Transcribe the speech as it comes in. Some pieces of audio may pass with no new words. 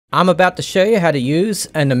I'm about to show you how to use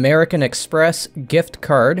an American Express gift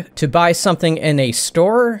card to buy something in a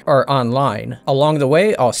store or online. Along the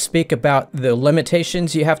way, I'll speak about the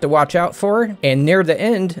limitations you have to watch out for, and near the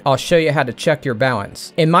end, I'll show you how to check your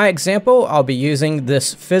balance. In my example, I'll be using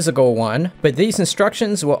this physical one, but these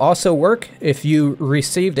instructions will also work if you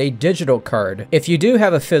received a digital card. If you do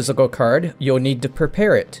have a physical card, you'll need to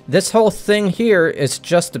prepare it. This whole thing here is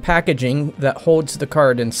just the packaging that holds the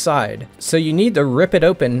card inside, so you need to rip it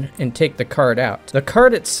open and take the card out. The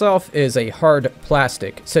card itself is a hard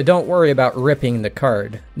plastic, so don't worry about ripping the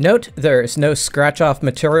card. Note there is no scratch-off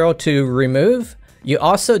material to remove. You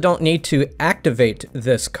also don't need to activate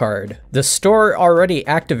this card. The store already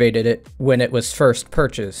activated it when it was first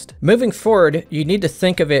purchased. Moving forward, you need to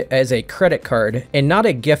think of it as a credit card and not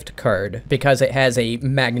a gift card because it has a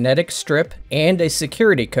magnetic strip and a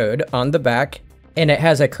security code on the back, and it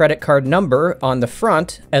has a credit card number on the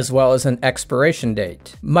front as well as an expiration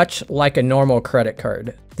date, much like a normal credit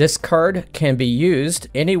card. This card can be used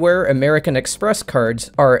anywhere American Express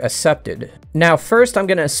cards are accepted. Now first I'm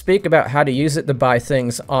going to speak about how to use it to buy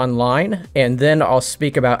things online, and then I'll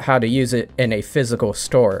speak about how to use it in a physical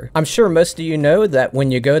store. I'm sure most of you know that when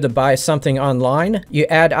you go to buy something online, you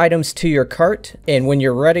add items to your cart, and when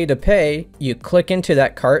you're ready to pay, you click into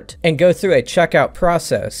that cart and go through a checkout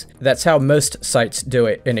process. That's how most sites do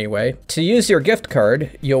it anyway. To use your gift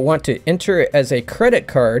card, you'll want to enter it as a credit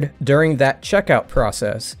card during that checkout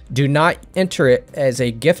process. Do not enter it as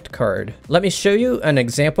a gift card. Let me show you an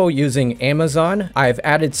example using Amazon. I've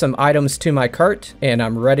added some items to my cart and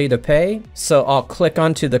I'm ready to pay. So I'll click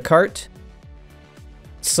onto the cart,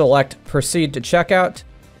 select proceed to checkout.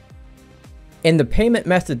 In the payment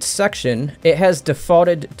methods section, it has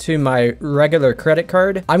defaulted to my regular credit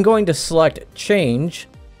card. I'm going to select change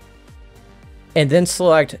and then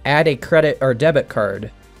select add a credit or debit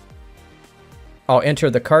card. I'll enter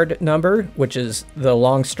the card number, which is the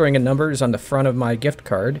long string of numbers on the front of my gift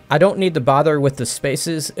card. I don't need to bother with the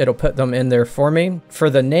spaces, it'll put them in there for me. For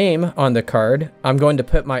the name on the card, I'm going to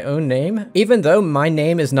put my own name, even though my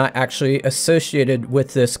name is not actually associated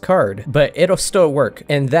with this card, but it'll still work.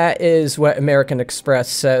 And that is what American Express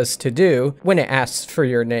says to do when it asks for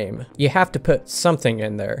your name. You have to put something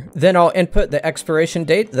in there. Then I'll input the expiration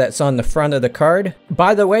date that's on the front of the card.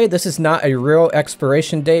 By the way, this is not a real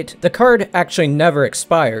expiration date. The card actually never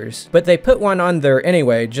expires, but they put one on there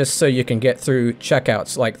anyway just so you can get through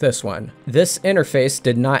checkouts like this one. This interface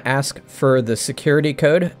did not ask for the security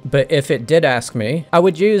code, but if it did ask me, I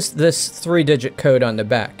would use this 3-digit code on the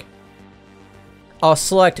back. I'll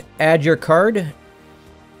select add your card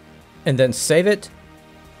and then save it.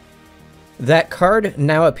 That card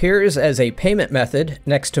now appears as a payment method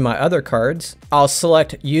next to my other cards. I'll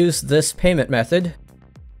select use this payment method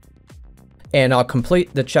and I'll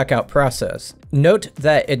complete the checkout process. Note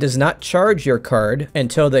that it does not charge your card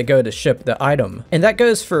until they go to ship the item, and that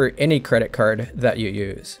goes for any credit card that you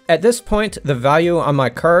use. At this point, the value on my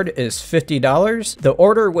card is $50. The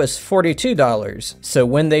order was $42, so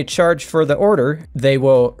when they charge for the order, they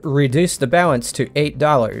will reduce the balance to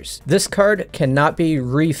 $8. This card cannot be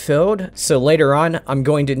refilled, so later on, I'm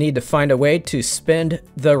going to need to find a way to spend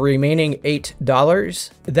the remaining $8.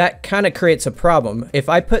 That kind of creates a problem. If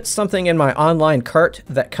I put something in my online cart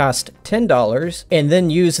that cost $10, and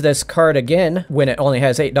then use this card again when it only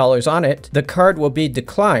has $8 on it, the card will be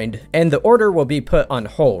declined and the order will be put on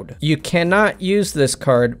hold. You cannot use this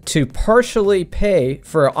card to partially pay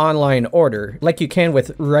for an online order like you can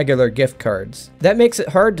with regular gift cards. That makes it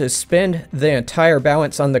hard to spend the entire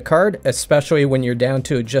balance on the card, especially when you're down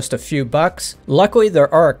to just a few bucks. Luckily,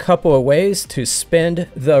 there are a couple of ways to spend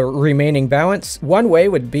the remaining balance. One way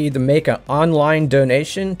would be to make an online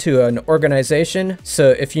donation to an organization.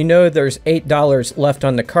 So if you know there's $8 left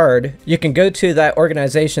on the card, you can go to that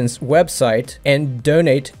organization's website and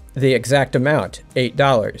donate the exact amount,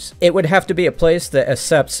 $8. It would have to be a place that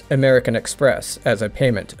accepts American Express as a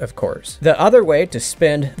payment, of course. The other way to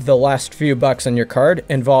spend the last few bucks on your card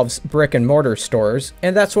involves brick and mortar stores,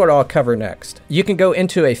 and that's what I'll cover next. You can go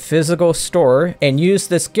into a physical store and use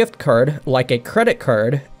this gift card like a credit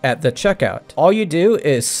card at the checkout. All you do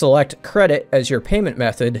is select credit as your payment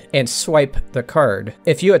method and swipe the card.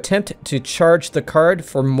 If you attempt to charge the card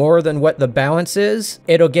for more than what the balance is,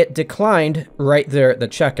 it'll get declined right there at the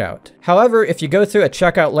checkout. However, if you go through a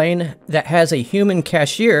checkout lane that has a human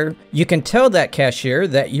cashier, you can tell that cashier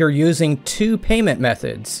that you're using 2 payment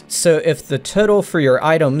methods. So if the total for your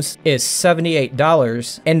items is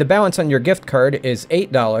 $78 and the balance on your gift card is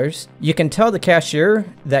 $8, you can tell the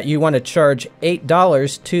cashier that you want to charge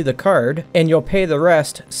 $8 to the card and you'll pay the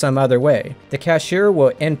rest some other way. The cashier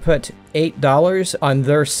will input $8 on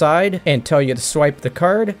their side and tell you to swipe the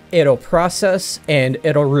card. It'll process and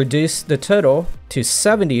it'll reduce the total to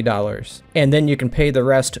 $70, and then you can pay the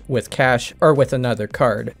rest with cash or with another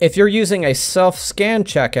card. If you're using a self-scan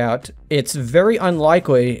checkout, it's very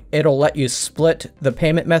unlikely it'll let you split the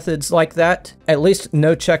payment methods like that. At least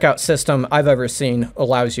no checkout system I've ever seen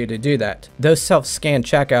allows you to do that. Those self-scan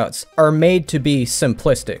checkouts are made to be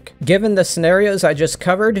simplistic. Given the scenarios I just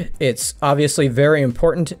covered, it's obviously very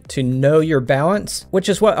important to know your balance, which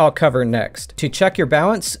is what I'll cover next. To check your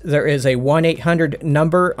balance, there is a 1-800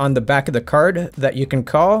 number on the back of the card that you can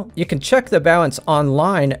call. You can check the balance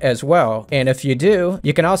online as well, and if you do,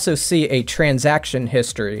 you can also see a transaction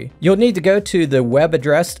history. You'll need to go to the web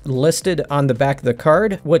address listed on the back of the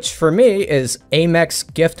card, which for me is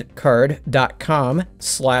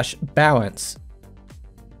amexgiftcard.com/balance.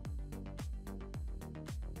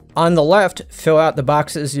 On the left, fill out the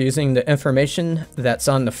boxes using the information that's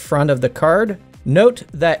on the front of the card. Note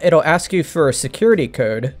that it'll ask you for a security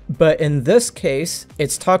code, but in this case,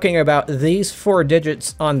 it's talking about these 4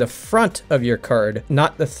 digits on the front of your card,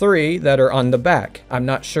 not the 3 that are on the back. I'm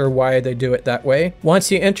not sure why they do it that way. Once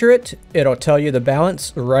you enter it, it'll tell you the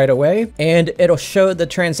balance right away, and it'll show the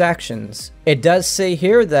transactions. It does say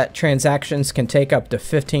here that transactions can take up to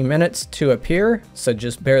 15 minutes to appear, so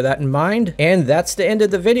just bear that in mind. And that's the end of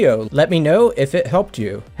the video. Let me know if it helped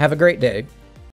you. Have a great day.